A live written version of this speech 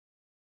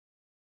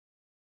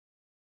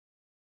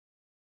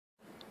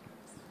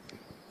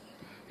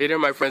Hey there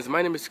my friends,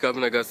 my name is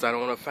Calvin Augusta and I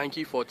want to thank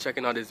you for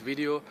checking out this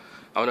video.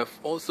 I want to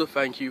also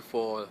thank you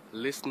for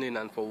listening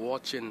and for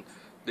watching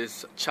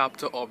this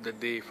chapter of the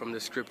day from the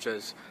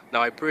scriptures.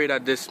 Now I pray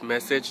that this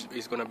message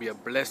is going to be a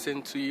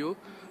blessing to you,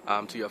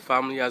 to your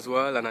family as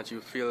well, and that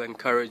you feel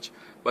encouraged.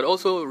 But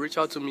also reach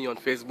out to me on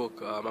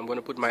Facebook. I'm going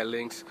to put my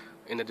links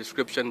in the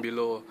description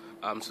below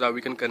so that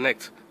we can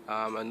connect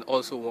and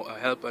also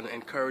help and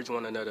encourage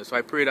one another. So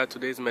I pray that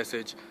today's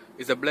message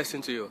is a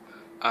blessing to you.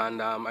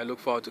 And I look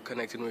forward to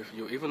connecting with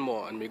you even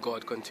more, and may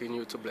God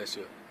continue to bless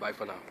you. Bye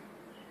for now.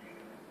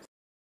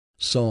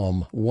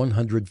 Psalm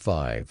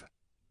 105.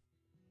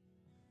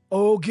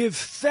 Oh, give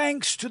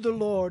thanks to the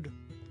Lord.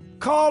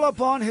 Call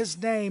upon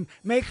his name.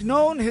 Make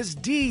known his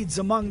deeds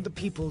among the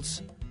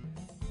peoples.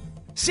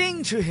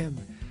 Sing to him.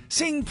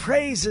 Sing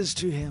praises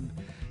to him.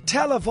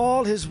 Tell of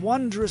all his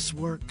wondrous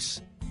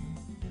works.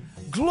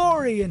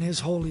 Glory in his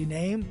holy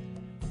name.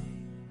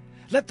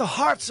 Let the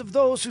hearts of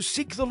those who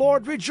seek the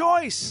Lord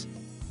rejoice.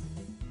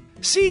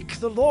 Seek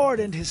the Lord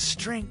and his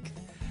strength.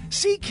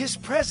 Seek his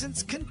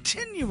presence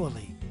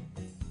continually.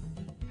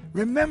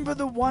 Remember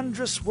the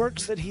wondrous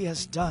works that he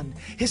has done,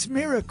 his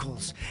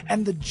miracles,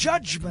 and the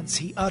judgments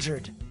he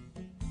uttered.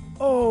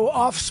 O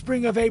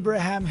offspring of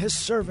Abraham, his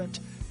servant,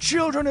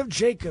 children of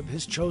Jacob,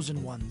 his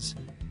chosen ones.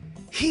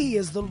 He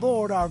is the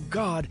Lord our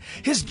God.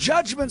 His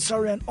judgments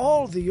are in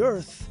all the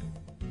earth.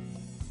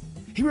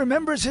 He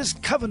remembers his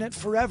covenant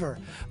forever,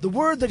 the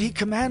word that he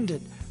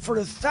commanded for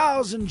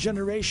 1,000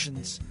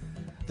 generations.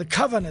 The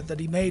covenant that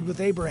he made with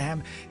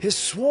Abraham, his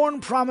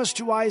sworn promise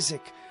to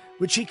Isaac,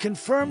 which he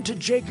confirmed to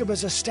Jacob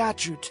as a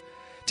statute,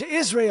 to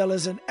Israel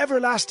as an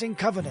everlasting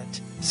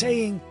covenant,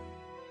 saying,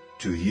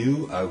 To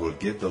you I will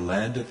give the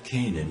land of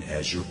Canaan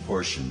as your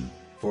portion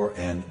for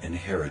an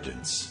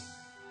inheritance.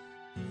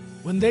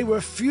 When they were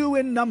few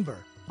in number,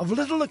 of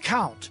little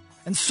account,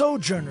 and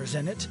sojourners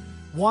in it,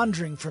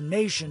 wandering from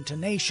nation to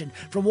nation,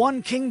 from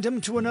one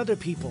kingdom to another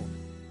people,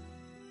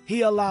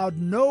 he allowed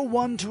no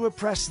one to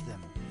oppress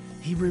them.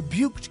 He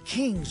rebuked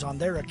kings on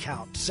their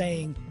account,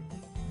 saying,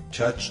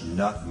 Touch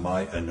not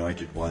my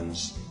anointed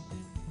ones.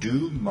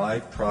 Do my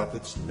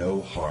prophets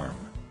no harm.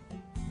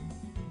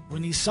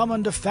 When he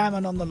summoned a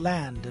famine on the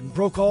land and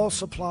broke all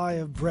supply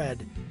of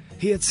bread,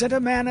 he had sent a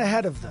man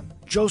ahead of them,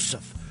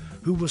 Joseph,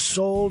 who was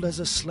sold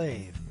as a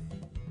slave.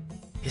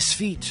 His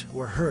feet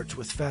were hurt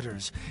with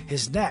fetters.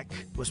 His neck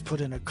was put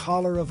in a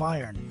collar of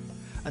iron.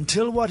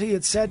 Until what he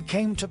had said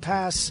came to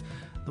pass,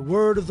 the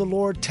word of the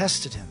Lord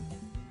tested him.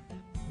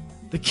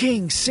 The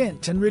king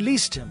sent and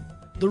released him.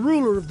 The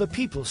ruler of the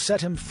people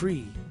set him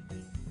free.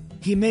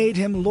 He made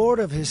him lord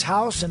of his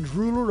house and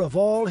ruler of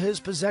all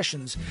his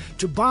possessions,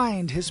 to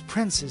bind his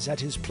princes at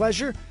his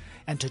pleasure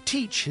and to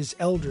teach his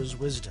elders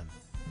wisdom.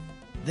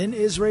 Then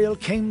Israel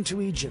came to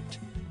Egypt.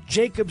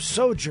 Jacob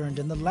sojourned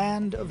in the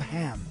land of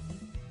Ham.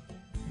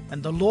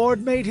 And the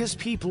Lord made his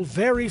people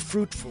very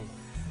fruitful,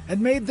 and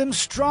made them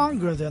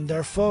stronger than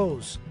their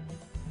foes.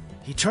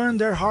 He turned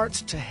their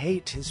hearts to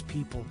hate his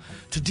people,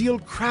 to deal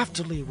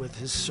craftily with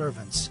his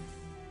servants.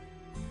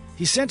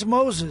 He sent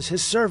Moses,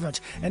 his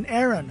servant, and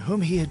Aaron,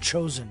 whom he had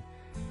chosen.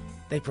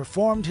 They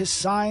performed his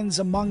signs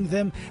among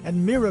them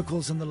and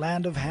miracles in the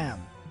land of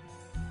Ham.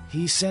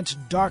 He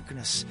sent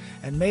darkness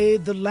and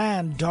made the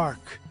land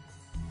dark.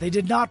 They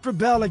did not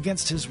rebel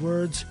against his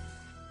words.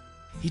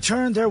 He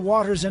turned their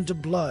waters into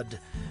blood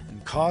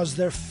and caused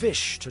their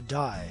fish to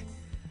die.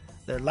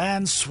 Their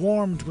land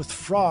swarmed with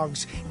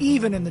frogs,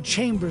 even in the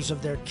chambers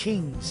of their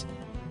kings.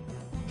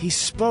 He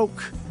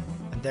spoke,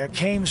 and there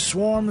came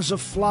swarms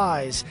of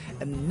flies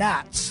and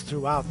gnats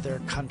throughout their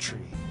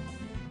country.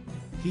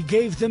 He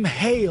gave them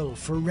hail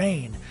for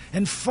rain,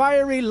 and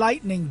fiery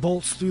lightning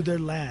bolts through their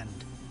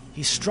land.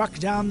 He struck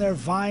down their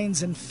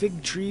vines and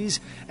fig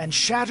trees, and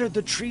shattered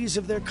the trees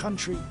of their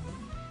country.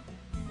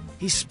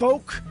 He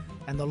spoke,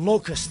 and the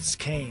locusts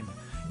came,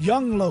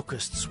 young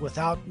locusts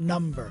without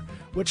number,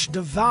 which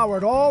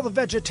devoured all the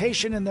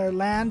vegetation in their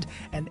land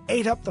and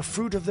ate up the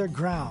fruit of their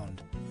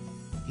ground.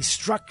 He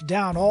struck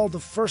down all the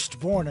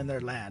firstborn in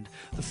their land,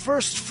 the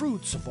first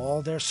fruits of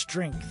all their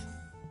strength.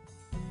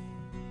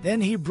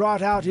 Then he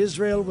brought out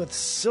Israel with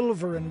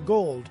silver and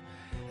gold,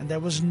 and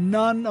there was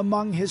none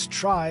among his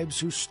tribes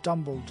who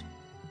stumbled.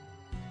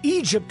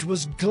 Egypt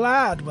was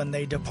glad when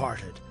they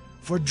departed,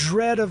 for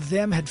dread of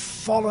them had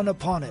fallen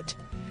upon it.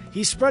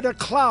 He spread a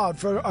cloud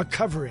for a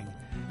covering,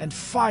 and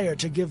fire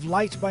to give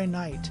light by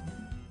night.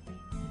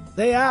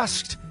 They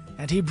asked,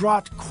 and he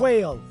brought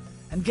quail,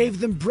 and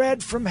gave them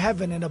bread from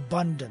heaven in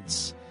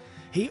abundance.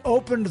 He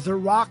opened the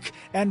rock,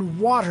 and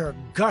water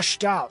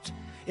gushed out.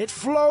 It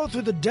flowed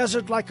through the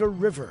desert like a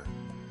river,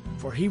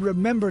 for he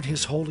remembered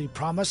his holy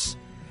promise,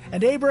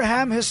 and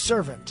Abraham his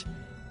servant.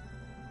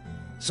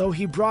 So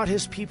he brought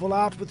his people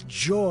out with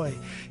joy,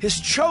 his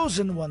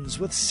chosen ones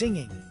with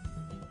singing.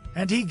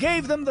 And he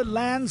gave them the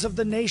lands of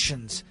the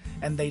nations,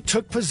 and they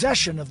took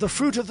possession of the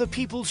fruit of the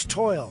people's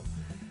toil,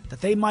 that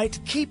they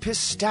might keep his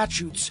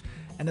statutes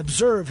and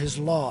observe his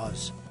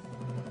laws.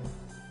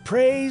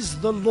 Praise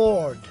the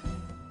Lord.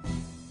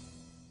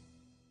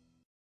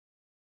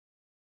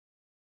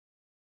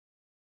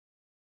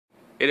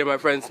 Hey there, my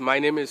friends. My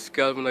name is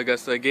Kelvin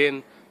Augusta.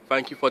 Again,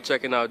 thank you for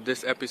checking out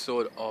this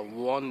episode of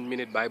 1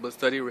 Minute Bible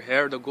Study.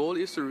 Here, the goal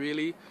is to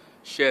really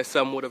share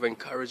some word of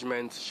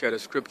encouragement, share the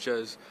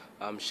scriptures,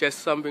 share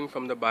something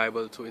from the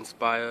Bible to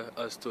inspire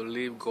us to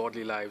live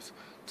godly lives,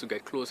 to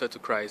get closer to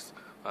Christ,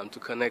 to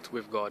connect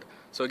with God.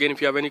 So again,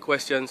 if you have any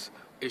questions,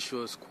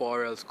 issues,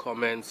 quarrels,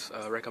 comments,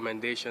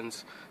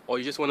 recommendations, or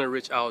you just want to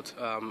reach out,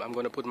 I'm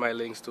going to put my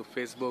links to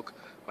Facebook,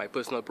 my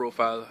personal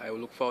profile. I will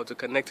look forward to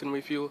connecting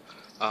with you,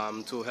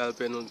 to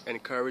help and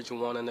encourage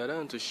one another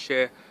and to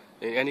share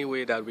in any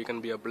way that we can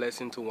be a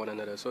blessing to one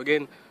another. So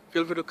again,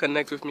 feel free to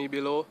connect with me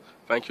below.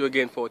 Thank you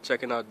again for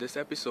checking out this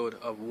episode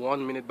of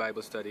 1 Minute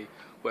Bible Study,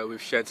 where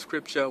we've shared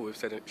scripture, we've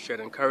shared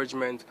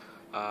encouragement,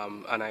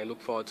 and I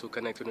look forward to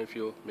connecting with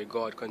you. May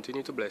God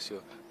continue to bless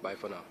you. Bye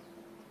for now.